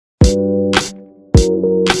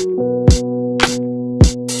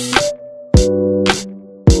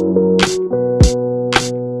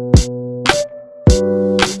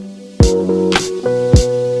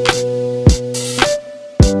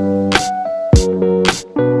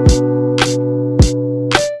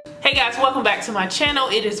back to my channel.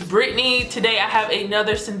 It is Brittany. Today I have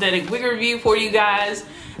another synthetic wig review for you guys.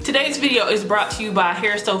 Today's video is brought to you by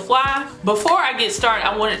HairsoFly. Before I get started,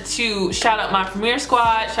 I wanted to shout out my Premiere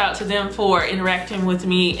Squad. Shout out to them for interacting with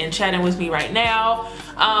me and chatting with me right now.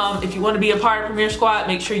 If you want to be a part of Premiere Squad,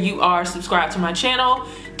 make sure you are subscribed to my channel.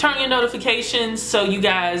 Turn your notifications so you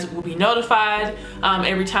guys will be notified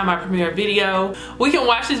every time I premiere a video. We can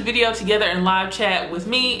watch this video together in live chat with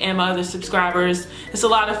me and my other subscribers. It's a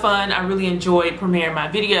lot of fun. I really enjoy premiering my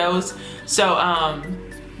videos. So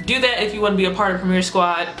do that if you want to be a part of Premiere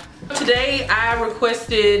Squad. Today I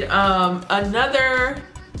requested another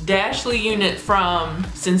Dashley unit from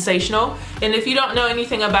Sensationnel. And if you don't know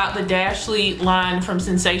anything about the Dashley line from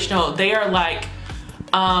Sensationnel, they are like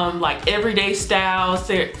everyday styles.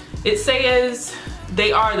 It says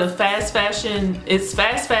they are the fast fashion. It's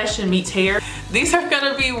fast fashion meets hair. These are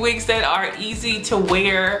gonna be wigs that are easy to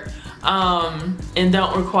wear and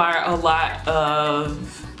don't require a lot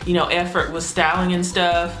of effort with styling and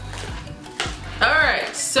stuff. All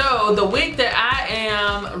right, so the wig that I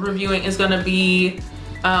am reviewing is gonna be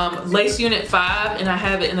Lace Unit 5, and I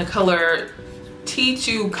have it in the color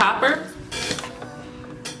T2 Copper.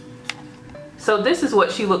 So this is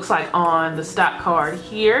what she looks like on the stock card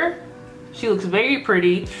here. She looks very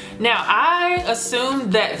pretty. Now I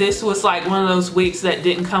assumed that this was like one of those wigs that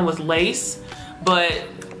didn't come with lace, but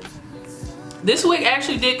this wig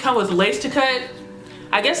actually did come with lace to cut.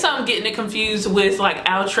 I guess I'm getting it confused with like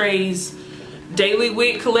Outray's daily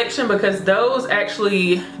wig collection, because those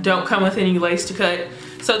actually don't come with any lace to cut.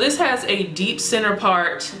 So this has a deep center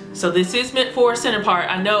part. So this is meant for a center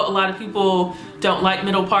part. I know a lot of people don't like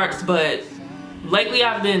middle parts, but lately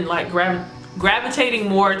I've been like gravitating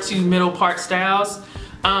more to middle part styles.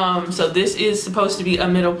 So this is supposed to be a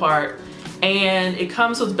middle part, and it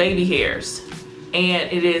comes with baby hairs,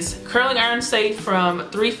 and it is curling iron safe from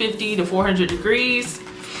 350 to 400 degrees.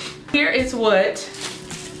 Here is what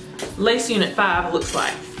Lace Unit 5 looks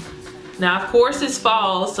like. Now of course it's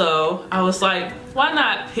fall, so I was like, why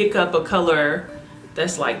not pick up a color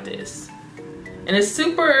that's like this? And it's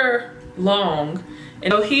super long.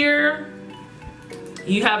 And so here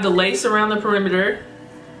you have the lace around the perimeter.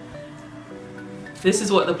 This is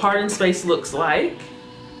what the parting space looks like.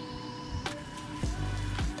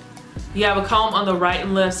 You have a comb on the right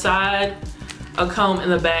and left side, a comb in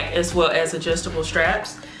the back, as well as adjustable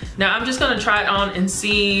straps. Now I'm just gonna try it on and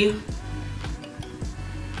see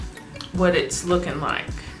what it's looking like.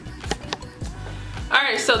 All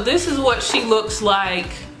right, so this is what she looks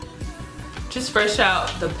like just fresh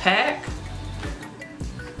out the pack.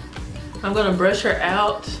 I'm gonna brush her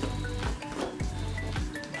out.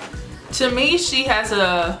 To me, she has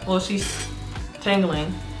a, well, she's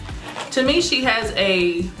tangling. To me, she has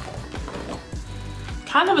a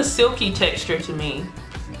kind of a silky texture to me.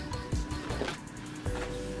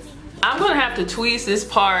 I'm gonna have to tweeze this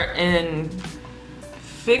part and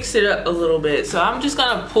fix it up a little bit. So I'm just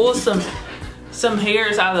gonna pull some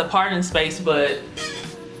hairs out of the parting space, but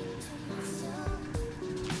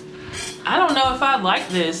I don't know if I like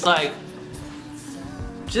this. Like,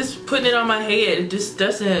 just putting it on my head, it just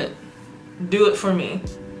doesn't do it for me.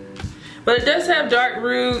 But it does have dark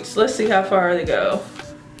roots. Let's see how far they go.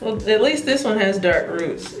 Well, at least this one has dark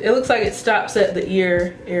roots. It looks like it stops at the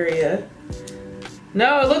ear area.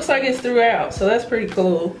 No, it looks like it's throughout, so that's pretty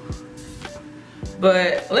cool.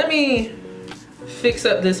 But let me fix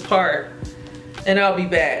up this part and I'll be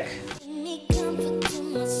back.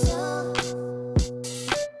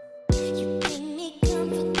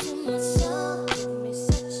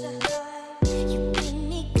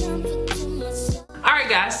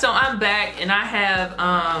 Guys, so I'm back and I have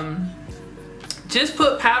just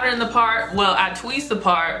put powder in the part. Well, I tweezed the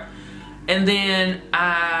part, and then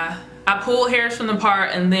I pulled hairs from the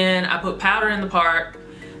part, and then I put powder in the part,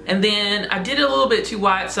 and then I did it a little bit too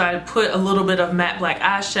wide, so I put a little bit of matte black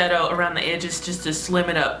eyeshadow around the edges just to slim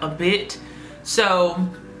it up a bit. So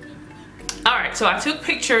alright, so I took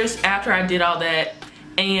pictures after I did all that,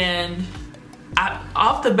 and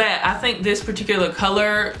off the bat, I think this particular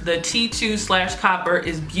color, the T2/Copper,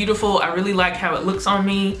 is beautiful. I really like how it looks on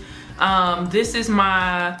me. This is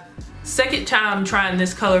my second time trying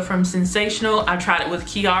this color from Sensationnel. I tried it with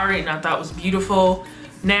Kiara and I thought it was beautiful.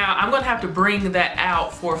 Now I'm gonna have to bring that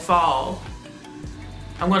out for fall.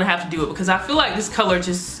 I'm gonna have to do it because I feel like this color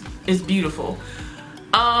just is beautiful.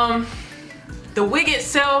 The wig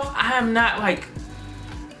itself, I am not like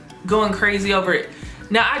going crazy over it.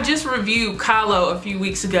 Now I just reviewed Kylo a few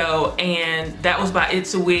weeks ago, and that was by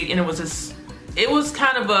It's a Wig, and it was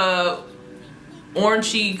kind of a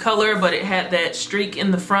orangey color, but it had that streak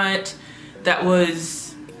in the front that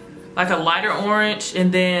was like a lighter orange,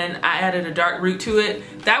 and then I added a dark root to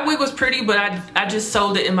it. That wig was pretty, but I just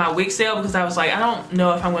sold it in my wig sale because I was like, I don't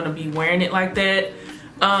know if I'm gonna be wearing it like that.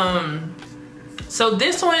 So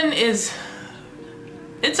this one is,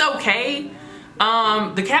 it's okay.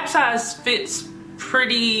 The cap size fits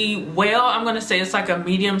pretty well. I'm gonna say it's like a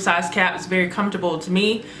medium sized cap. It's very comfortable to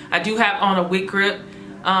me. I do have on a wig grip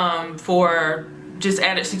for just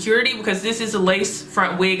added security because this is a lace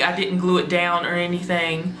front wig. I didn't glue it down or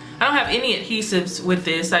anything. I don't have any adhesives with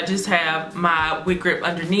this. I just have my wig grip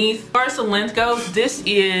underneath. As far as the length goes, this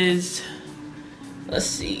is, let's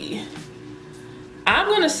see, I'm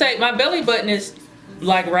gonna say my belly button is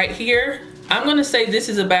like right here. I'm gonna say this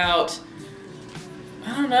is about,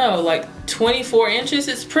 I don't know, like 24 inches.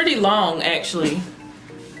 It's pretty long actually.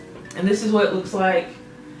 And this is what it looks like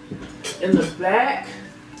in the back.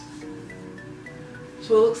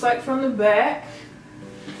 So it looks like from the back.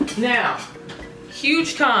 Now,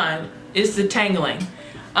 huge con is the tangling.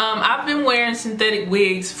 I've been wearing synthetic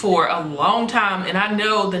wigs for a long time, and I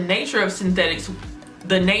know the nature of synthetic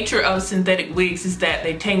wigs is that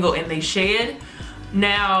they tangle and they shed.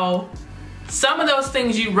 Now, some of those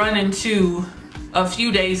things you run into a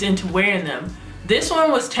few days into wearing them. This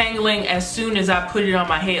one was tangling as soon as I put it on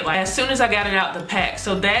my head, like as soon as I got it out the pack.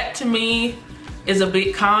 So that to me is a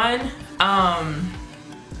big con.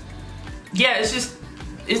 Yeah,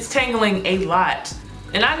 it's tangling a lot.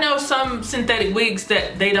 And I know some synthetic wigs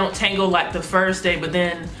that they don't tangle like the first day, but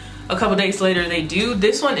then a couple days later they do.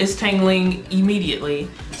 This one is tangling immediately.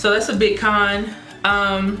 So that's a big con.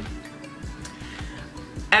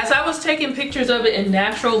 As I was taking pictures of it in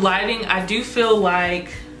natural lighting, I do feel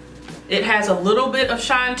like it has a little bit of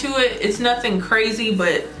shine to it. It's nothing crazy,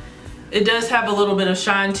 but it does have a little bit of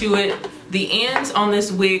shine to it. The ends on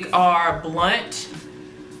this wig are blunt.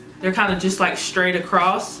 They're kind of just like straight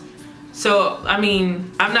across. So, I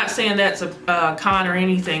mean, I'm not saying that's a con or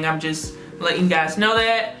anything. I'm just letting you guys know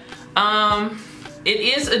that. It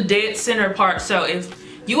is a dead center part, so if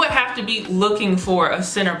you would have to be looking for a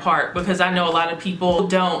center part, because I know a lot of people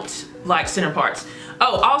don't like center parts.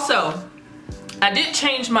 Oh, also, I did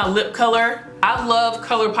change my lip color. I love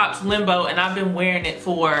ColourPop's Limbo, and I've been wearing it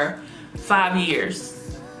for 5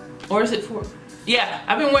 years. Or is it 4? Yeah,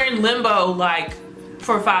 I've been wearing Limbo like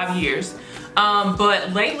for 5 years.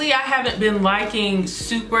 But lately I haven't been liking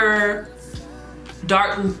super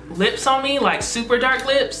dark lips on me, like super dark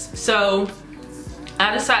lips. So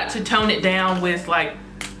I decided to tone it down with like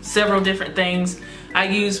several different things. I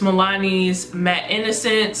used Milani's Matte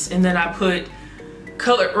Innocence, and then I put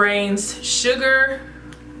Colored Rain's Sugar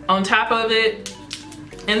on top of it,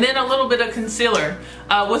 and then a little bit of concealer.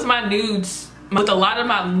 With my nudes, with a lot of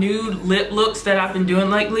my nude lip looks that I've been doing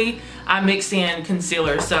lately, I mix in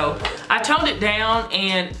concealer. So I toned it down,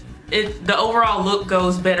 and the overall look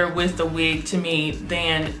goes better with the wig to me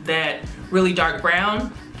than that really dark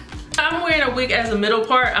brown. I'm wearing a wig as a middle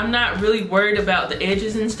part. I'm not really worried about the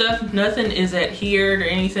edges and stuff. Nothing is adhered or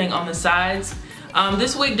anything on the sides.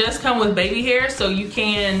 This wig does come with baby hair, so you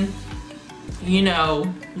can, you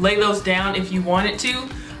know, lay those down if you wanted to.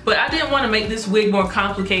 But I didn't want to make this wig more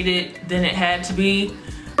complicated than it had to be.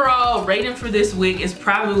 Overall rating for this wig is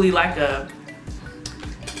probably like a,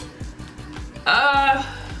 I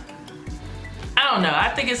don't know. I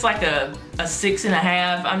think it's like a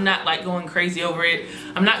 6.5. I'm not like going crazy over it.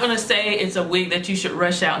 I'm not gonna say it's a wig that you should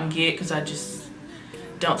rush out and get, because I just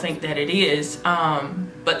don't think that it is.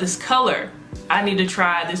 But this color, I need to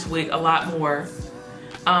try this wig a lot more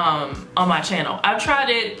on my channel. I've tried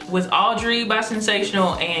it with Audrey by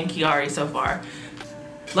Sensational and Kiari so far.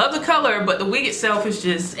 Love the color, but the wig itself is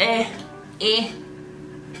just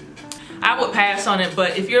I would pass on it,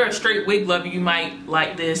 but if you're a straight wig lover, you might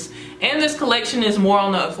like this. And this collection is more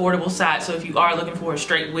on the affordable side, so if you are looking for a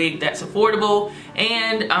straight wig that's affordable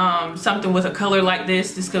and something with a color like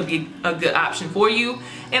this could be a good option for you.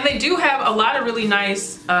 And they do have a lot of really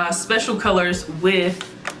nice special colors with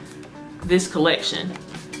this collection.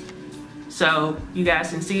 So you guys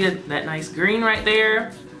can see that nice green right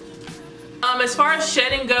there. As far as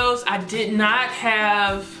shedding goes, I did not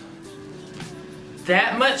have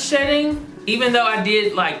that much shedding, even though I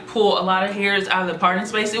did like pull a lot of hairs out of the parting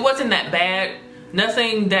space. It wasn't that bad.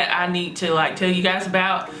 Nothing that I need to like tell you guys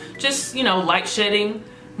about. Just, you know, light shedding.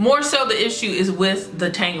 More so the issue is with the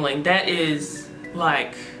tangling. That is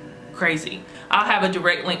like crazy. I'll have a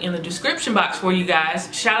direct link in the description box for you guys.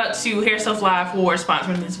 Shout out to HairsoFly for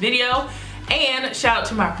sponsoring this video. And shout out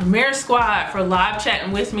to my Premiere Squad for live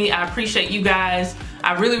chatting with me. I appreciate you guys.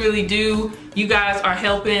 I really, really do. You guys are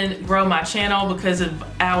helping grow my channel because of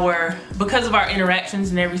our interactions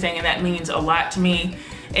and everything, and that means a lot to me.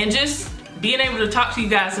 And just being able to talk to you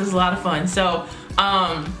guys is a lot of fun. So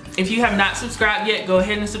if you have not subscribed yet, go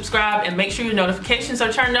ahead and subscribe and make sure your notifications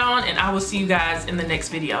are turned on, and I will see you guys in the next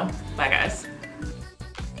video. Bye guys.